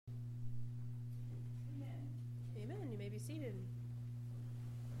be seated.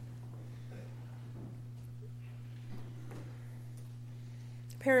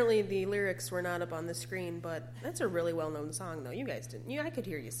 Apparently the lyrics were not up on the screen, but that's a really well-known song, though. You guys didn't. I could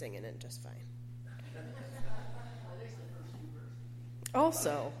hear you singing it just fine.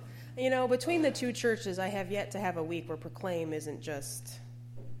 Also, between the two churches, I have yet to have a week where Proclaim isn't just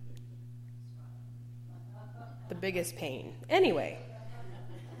the biggest pain. Anyway,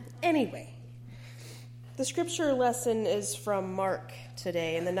 the scripture lesson is from Mark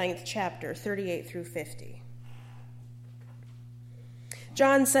today in the 9th chapter, 38 through 50.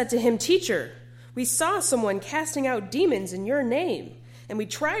 John said to him, "Teacher, we saw someone casting out demons in your name, and we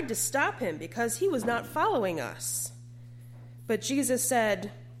tried to stop him because he was not following us." But Jesus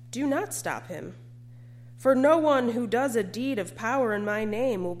said, "Do not stop him, for no one who does a deed of power in my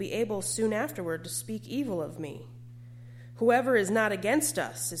name will be able soon afterward to speak evil of me. Whoever is not against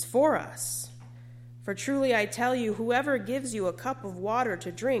us is for us. For truly I tell you, whoever gives you a cup of water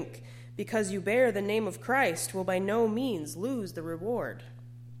to drink because you bear the name of Christ will by no means lose the reward.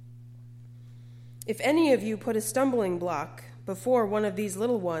 If any of you put a stumbling block before one of these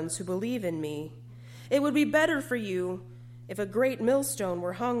little ones who believe in me, it would be better for you if a great millstone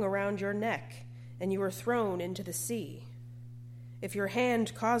were hung around your neck and you were thrown into the sea. If your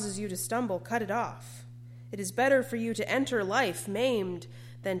hand causes you to stumble, cut it off. It is better for you to enter life maimed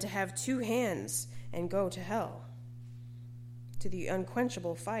than to have two hands and go to hell, to the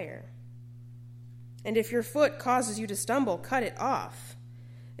unquenchable fire. And if your foot causes you to stumble, cut it off.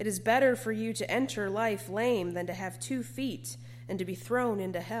 It is better for you to enter life lame than to have 2 feet and to be thrown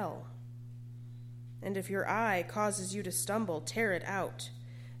into hell. And if your eye causes you to stumble, tear it out.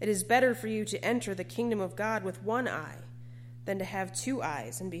 It is better for you to enter the kingdom of God with 1 eye than to have 2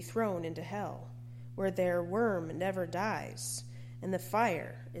 eyes and be thrown into hell, where their worm never dies and the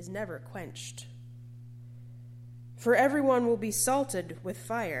fire is never quenched. For everyone will be salted with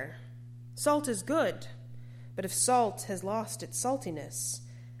fire. Salt is good, but if salt has lost its saltiness,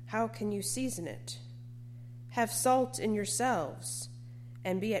 how can you season it? Have salt in yourselves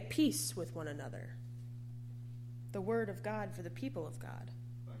and be at peace with one another." The word of God for the people of God.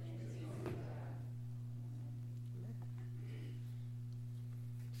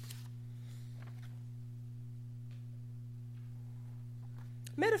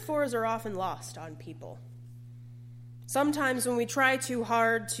 Metaphors are often lost on people. Sometimes when we try too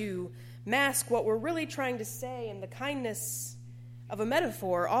hard to mask what we're really trying to say in the kindness of a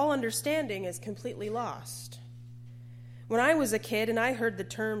metaphor, all understanding is completely lost. When I was a kid and I heard the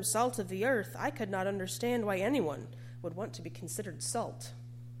term salt of the earth, I could not understand why anyone would want to be considered salt.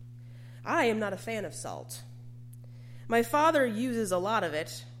 I am not a fan of salt. My father uses a lot of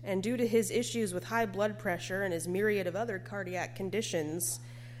it, and due to his issues with high blood pressure and his myriad of other cardiac conditions,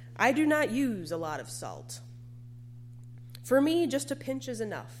 I do not use a lot of salt. For me, just a pinch is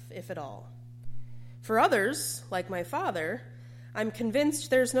enough, if at all. For others, like my father, I'm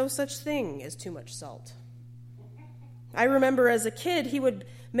convinced there's no such thing as too much salt. I remember as a kid, he would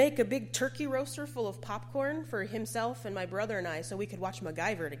make a big turkey roaster full of popcorn for himself and my brother and I so we could watch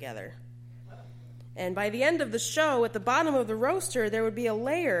MacGyver together. And by the end of the show, at the bottom of the roaster, there would be a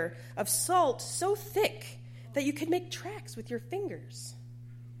layer of salt so thick that you could make tracks with your fingers.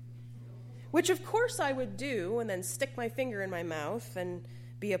 Which, of course, I would do, and then stick my finger in my mouth and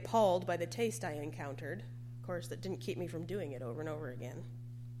be appalled by the taste I encountered. Of course, that didn't keep me from doing it over and over again.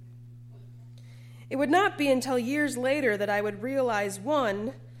 It would not be until years later that I would realize,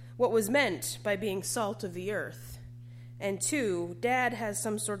 1, what was meant by being salt of the earth, and 2, Dad has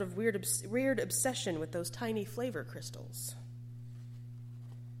some sort of weird obsession with those tiny flavor crystals.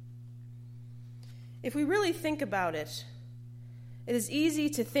 If we really think about it, it is easy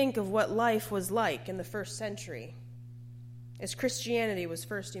to think of what life was like in the first century, as Christianity was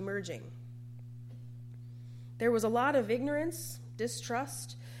first emerging. There was a lot of ignorance,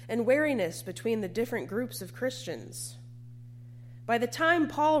 distrust, and wariness between the different groups of Christians. By the time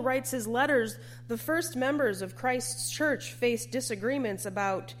Paul writes his letters, the first members of Christ's church faced disagreements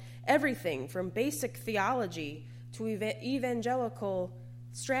about everything from basic theology to evangelical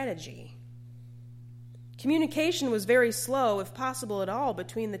strategy. Communication was very slow, if possible at all,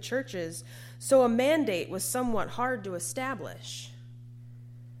 between the churches, so a mandate was somewhat hard to establish.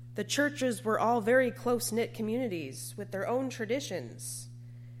 The churches were all very close-knit communities with their own traditions.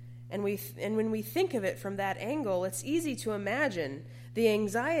 And when we think of it from that angle, it's easy to imagine the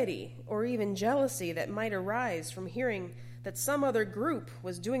anxiety or even jealousy that might arise from hearing that some other group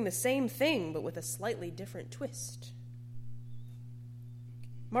was doing the same thing but with a slightly different twist.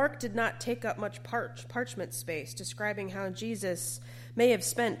 Mark did not take up much parchment space describing how Jesus may have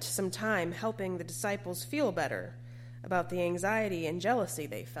spent some time helping the disciples feel better about the anxiety and jealousy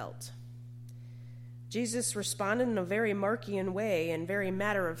they felt. Jesus responded in a very Markian way and very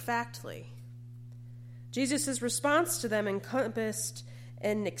matter-of-factly. Jesus' response to them encompassed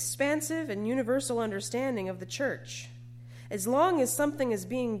an expansive and universal understanding of the church. As long as something is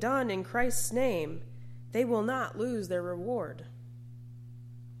being done in Christ's name, they will not lose their reward.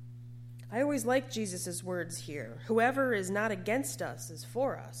 I always like Jesus' words here. Whoever is not against us is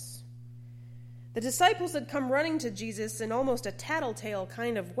for us. The disciples had come running to Jesus in almost a tattletale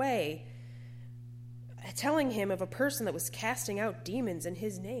kind of way, telling him of a person that was casting out demons in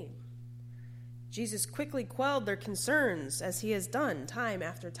his name. Jesus quickly quelled their concerns, as he has done time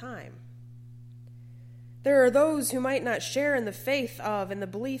after time. There are those who might not share in the faith of and the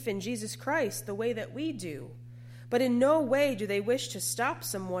belief in Jesus Christ the way that we do, but in no way do they wish to stop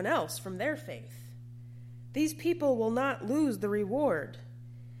someone else from their faith. These people will not lose the reward,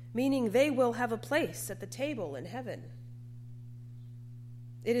 meaning they will have a place at the table in heaven.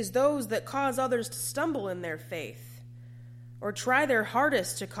 It is those that cause others to stumble in their faith, or try their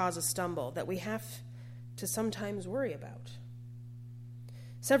hardest to cause a stumble, that we have to sometimes worry about.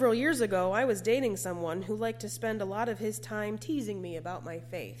 Several years ago, I was dating someone who liked to spend a lot of his time teasing me about my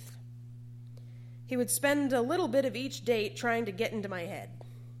faith. He would spend a little bit of each date trying to get into my head.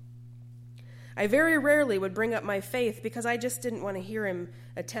 I very rarely would bring up my faith because I just didn't want to hear him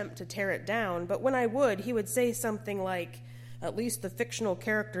attempt to tear it down, but when I would, he would say something like, "At least the fictional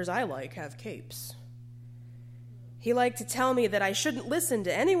characters I like have capes." He liked to tell me that I shouldn't listen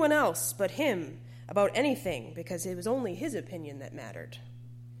to anyone else but him about anything because it was only his opinion that mattered.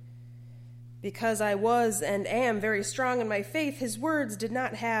 Because I was and am very strong in my faith, his words did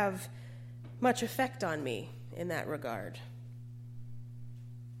not have much effect on me in that regard.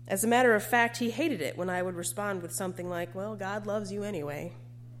 As a matter of fact, he hated it when I would respond with something like, "Well, God loves you anyway,"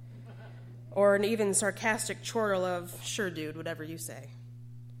 or an even sarcastic chortle of, "Sure, dude, whatever you say."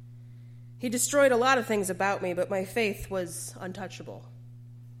 He destroyed a lot of things about me, but my faith was untouchable.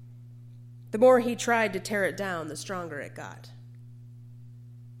 The more he tried to tear it down, the stronger it got.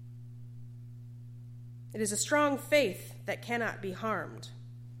 It is a strong faith that cannot be harmed,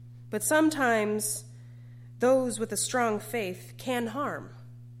 but sometimes those with a strong faith can harm,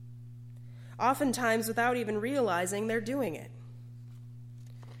 oftentimes without even realizing they're doing it.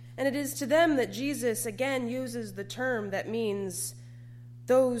 And it is to them that Jesus again uses the term that means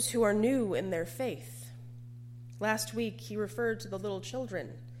those who are new in their faith. Last week he referred to the little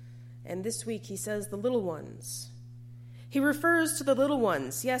children, and this week he says the little ones. He refers to the little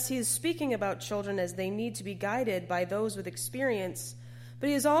ones. Yes, he is speaking about children as they need to be guided by those with experience, but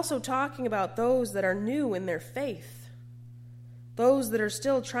he is also talking about those that are new in their faith, those that are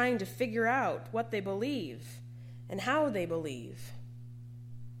still trying to figure out what they believe and how they believe.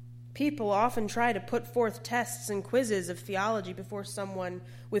 People often try to put forth tests and quizzes of theology before someone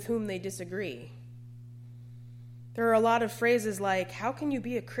with whom they disagree. There are a lot of phrases like, "How can you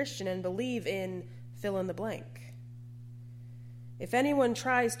be a Christian and believe in fill in the blank?" If anyone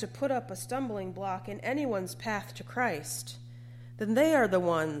tries to put up a stumbling block in anyone's path to Christ, then they are the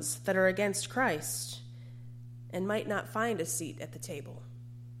ones that are against Christ and might not find a seat at the table.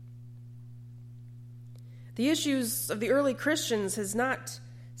 The issues of the early Christians has not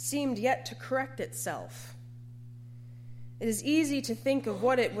seemed yet to correct itself. It is easy to think of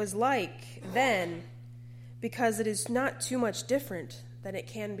what it was like then because it is not too much different than it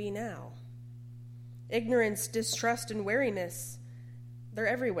can be now. Ignorance, distrust, and wariness, they're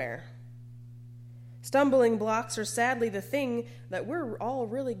everywhere. Stumbling blocks are sadly the thing that we're all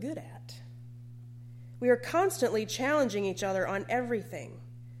really good at. We are constantly challenging each other on everything.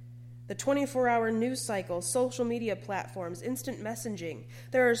 The 24-hour news cycle, social media platforms, instant messaging.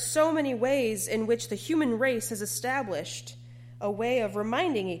 There are so many ways in which the human race has established a way of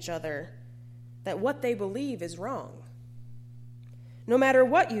reminding each other that what they believe is wrong. No matter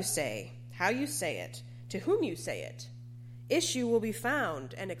what you say, how you say it, to whom you say it, issue will be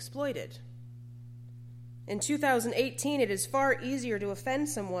found and exploited. In 2018, it is far easier to offend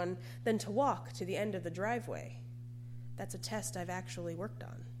someone than to walk to the end of the driveway. That's a test I've actually worked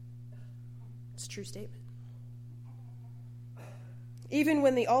on. It's a true statement. Even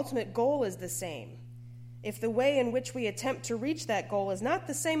when the ultimate goal is the same, if the way in which we attempt to reach that goal is not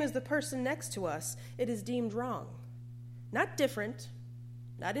the same as the person next to us, it is deemed wrong. Not different,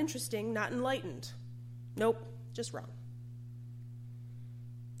 not interesting, not enlightened. Nope, just wrong.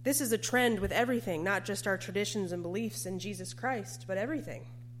 This is a trend with everything, not just our traditions and beliefs in Jesus Christ, but everything.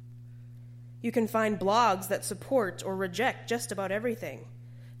 You can find blogs that support or reject just about everything.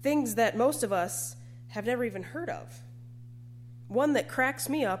 Things that most of us have never even heard of. One that cracks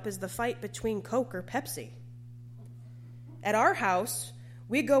me up is the fight between Coke or Pepsi. At our house,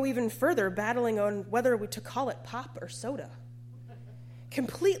 we go even further, battling on whether to call it pop or soda,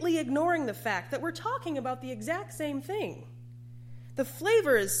 completely ignoring the fact that we're talking about the exact same thing. The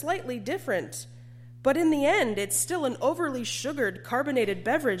flavor is slightly different, but in the end, it's still an overly sugared, carbonated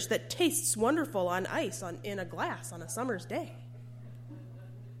beverage that tastes wonderful on ice in a glass on a summer's day.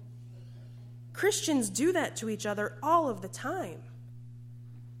 Christians do that to each other all of the time.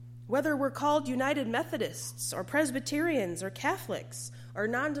 Whether we're called United Methodists or Presbyterians or Catholics or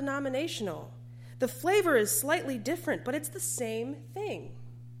non-denominational, the flavor is slightly different, but it's the same thing.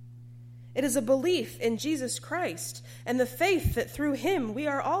 It is a belief in Jesus Christ and the faith that through him we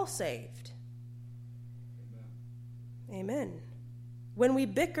are all saved. Amen. When we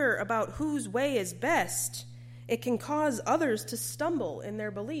bicker about whose way is best, it can cause others to stumble in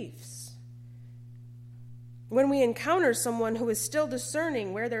their beliefs. When we encounter someone who is still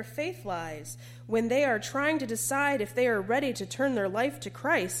discerning where their faith lies, when they are trying to decide if they are ready to turn their life to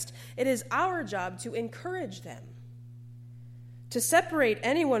Christ, it is our job to encourage them. To separate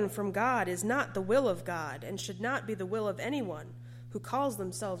anyone from God is not the will of God and should not be the will of anyone who calls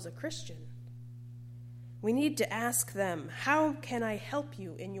themselves a Christian. We need to ask them, how can I help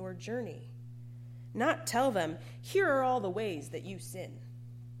you in your journey? Not tell them, here are all the ways that you sin.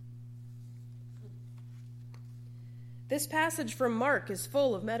 This passage from Mark is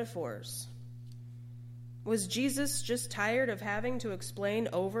full of metaphors. Was Jesus just tired of having to explain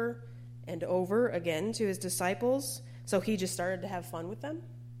over and over again to his disciples, so he just started to have fun with them?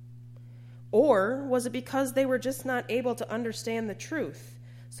 Or was it because they were just not able to understand the truth,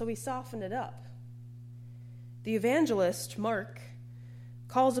 so he softened it up? The evangelist, Mark,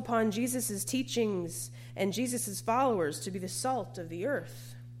 calls upon Jesus' teachings and Jesus' followers to be the salt of the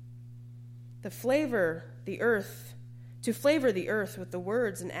earth. To flavor the earth with the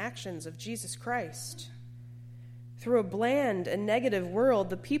words and actions of Jesus Christ. Through a bland and negative world,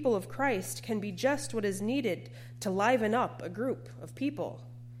 the people of Christ can be just what is needed to liven up a group of people,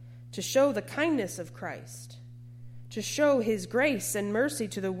 to show the kindness of Christ, to show his grace and mercy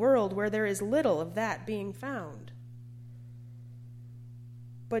to the world where there is little of that being found.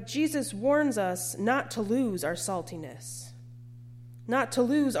 But Jesus warns us not to lose our saltiness, not to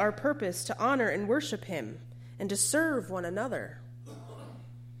lose our purpose to honor and worship him, and to serve one another.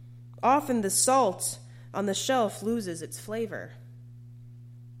 Often the salt on the shelf loses its flavor.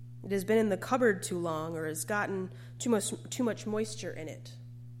 It has been in the cupboard too long or has gotten too much moisture in it.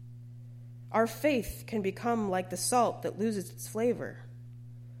 Our faith can become like the salt that loses its flavor.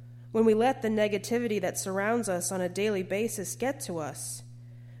 When we let the negativity that surrounds us on a daily basis get to us,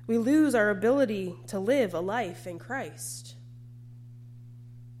 we lose our ability to live a life in Christ.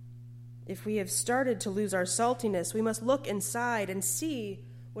 If we have started to lose our saltiness, we must look inside and see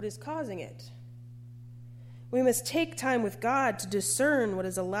what is causing it. We must take time with God to discern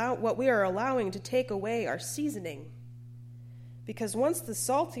what we are allowing to take away our seasoning. Because once the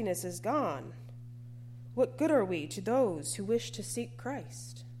saltiness is gone, what good are we to those who wish to seek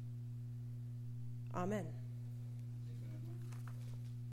Christ? Amen.